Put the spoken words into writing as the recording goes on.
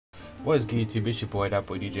What is good, YouTube? It's your boy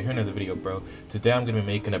DatBoiDJ here in another video, bro. Today I'm gonna be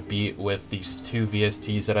making a beat with these two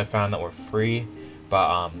VSTs that I found that were free, but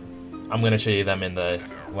I'm gonna show you them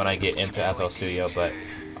when I get into FL Studio. But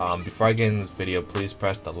before I get in this video, please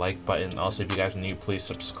press the like button. Also, if you guys are new, please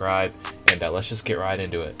subscribe, and let's just get right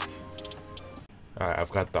into it. Alright, I've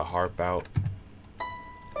got the harp out.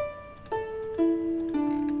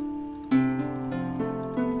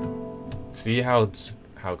 See how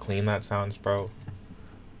clean that sounds, bro?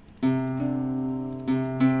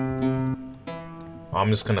 I'm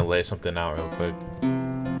just gonna lay something out real quick.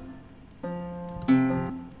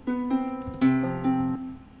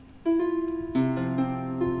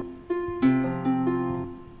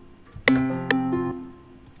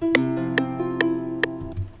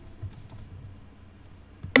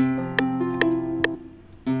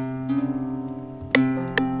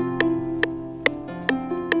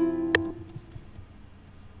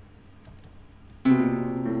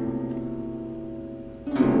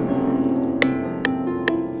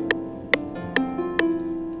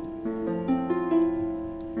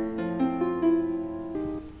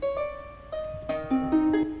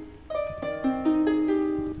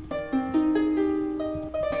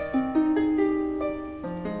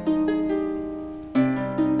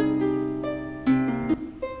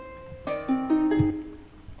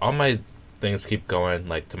 All my things keep going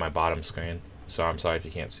like to my bottom screen, so I'm sorry if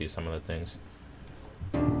you can't see some of the things.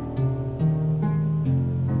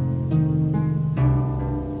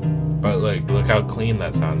 But like, look how clean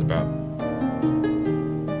that sounds, bro.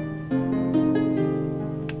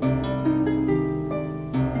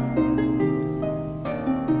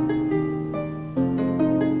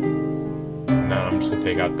 Now I'm just gonna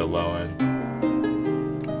take out the low end.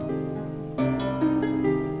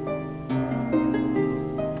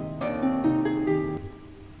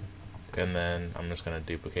 And then I'm just gonna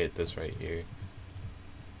duplicate this right here.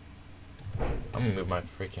 I'm gonna move my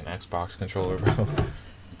freaking Xbox controller, bro.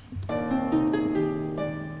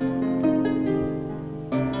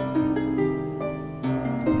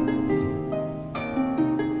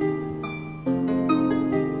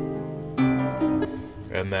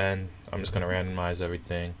 And then I'm just gonna randomize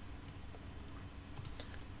everything,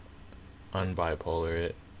 unbipolar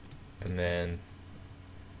it, and then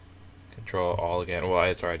Control Alt again. Well,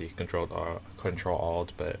 it's already Control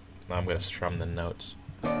Alt, but now I'm gonna strum the notes.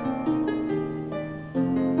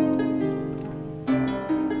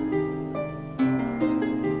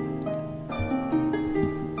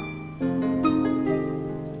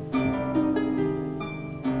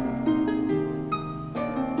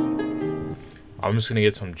 I'm just gonna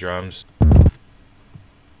get some drums.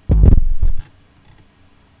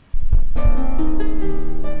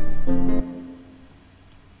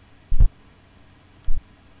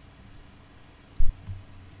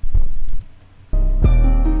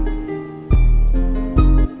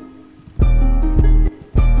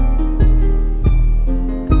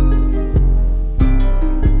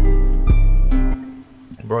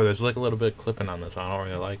 Bro, there's like a little bit of clipping on this. I don't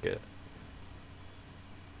really like it.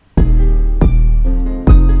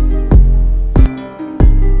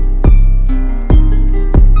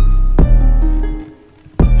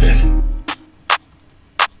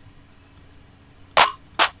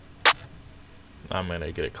 I'm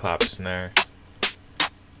gonna get a clap snare.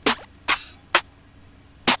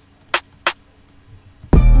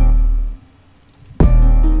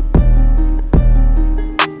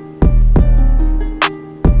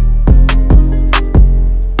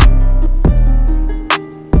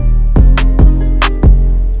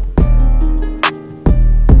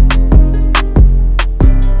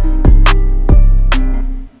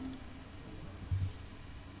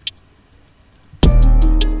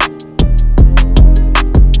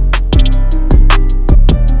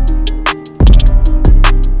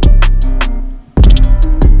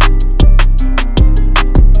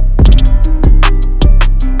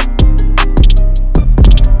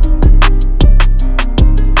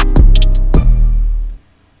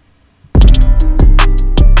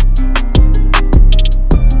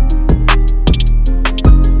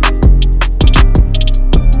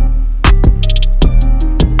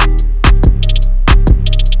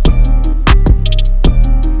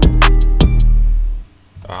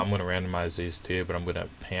 I'm gonna randomize these two, but I'm gonna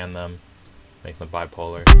pan them, make them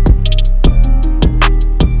bipolar.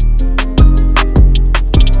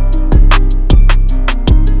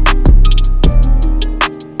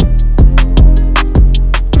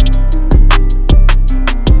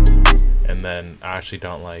 And then I actually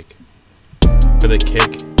don't like, for the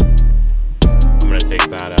kick, I'm gonna take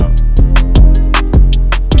that out.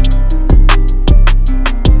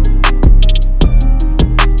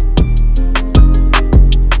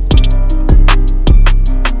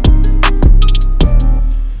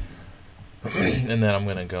 And then I'm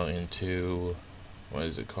gonna go into, what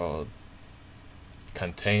is it called?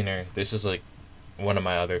 Container. This is like one of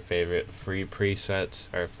my other favorite free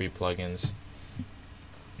presets or free plugins.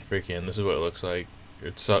 Freaking, this is what it looks like.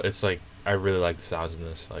 It's like, I really like the sounds in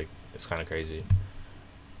this. Like, it's kind of crazy.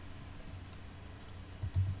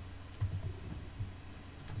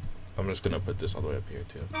 I'm just gonna put this all the way up here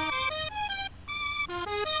too.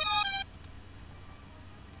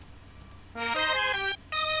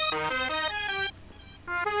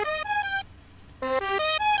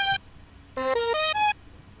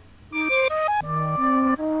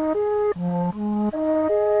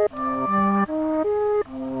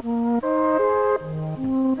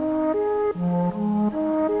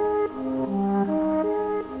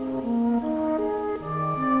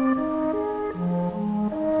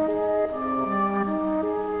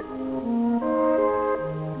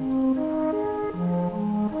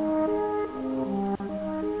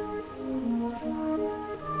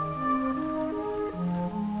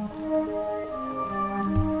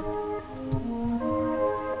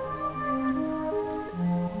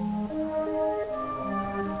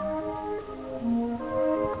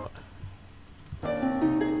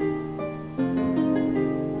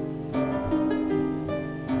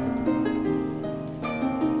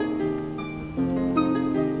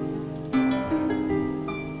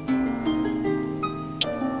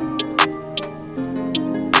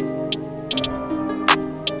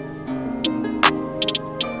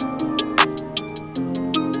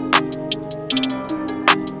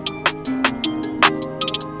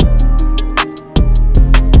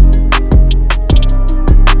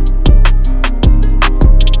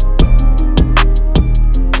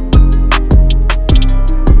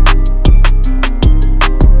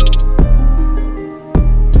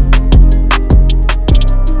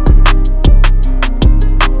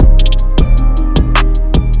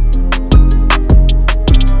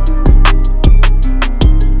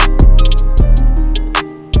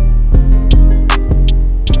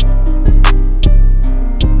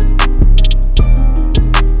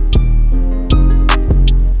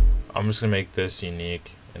 I'm just gonna make this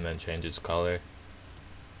unique and then change its color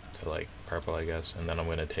to like purple, I guess, and then I'm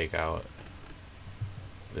gonna take out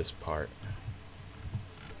this part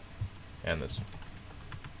and this,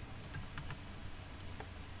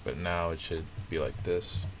 but now it should be like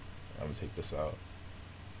this. I'm gonna take this out.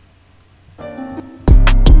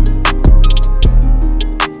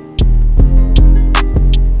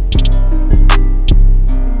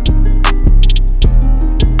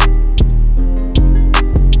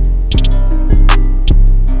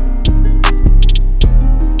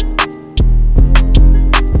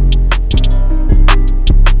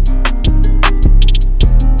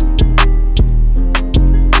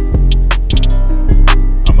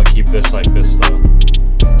 This like this though.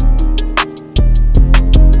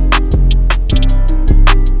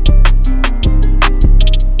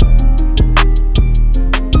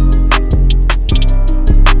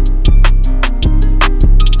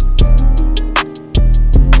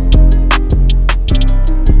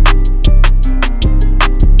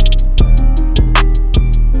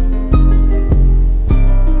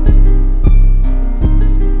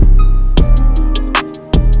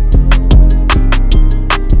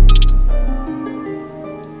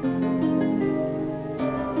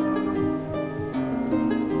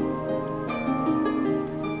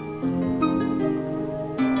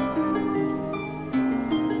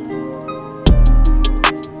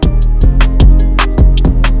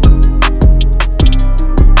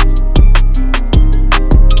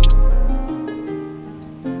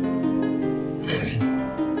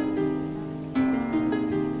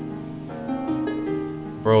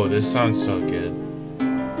 Bro, this sounds so good.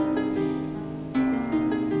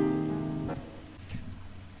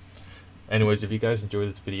 Anyways, if you guys enjoyed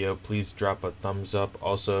this video, please drop a thumbs up.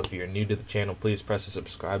 Also, if you're new to the channel, please press the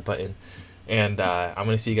subscribe button. And I'm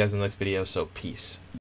going to see you guys in the next video, so peace.